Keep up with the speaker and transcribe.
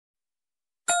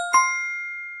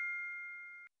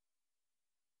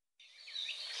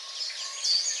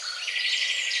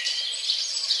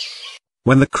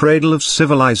when the cradle of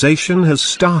civilization has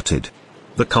started.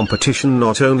 The competition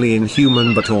not only in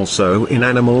human but also in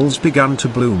animals began to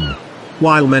bloom.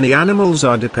 While many animals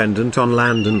are dependent on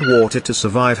land and water to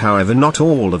survive, however, not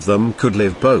all of them could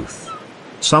live both.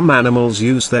 Some animals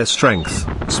use their strength,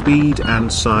 speed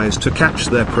and size to catch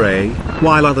their prey,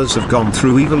 while others have gone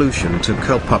through evolution to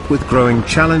cope up with growing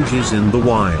challenges in the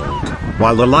wild,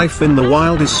 while the life in the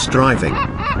wild is striving.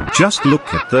 Just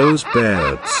look at those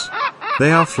birds.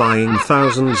 They are flying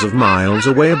thousands of miles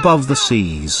away above the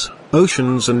seas,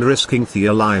 oceans, and risking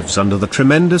their lives under the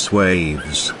tremendous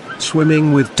waves,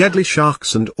 swimming with deadly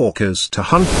sharks and orcas to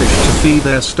hunt fish to feed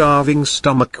their starving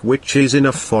stomach, which is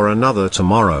enough for another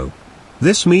tomorrow.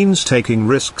 This means taking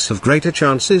risks of greater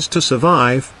chances to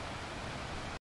survive,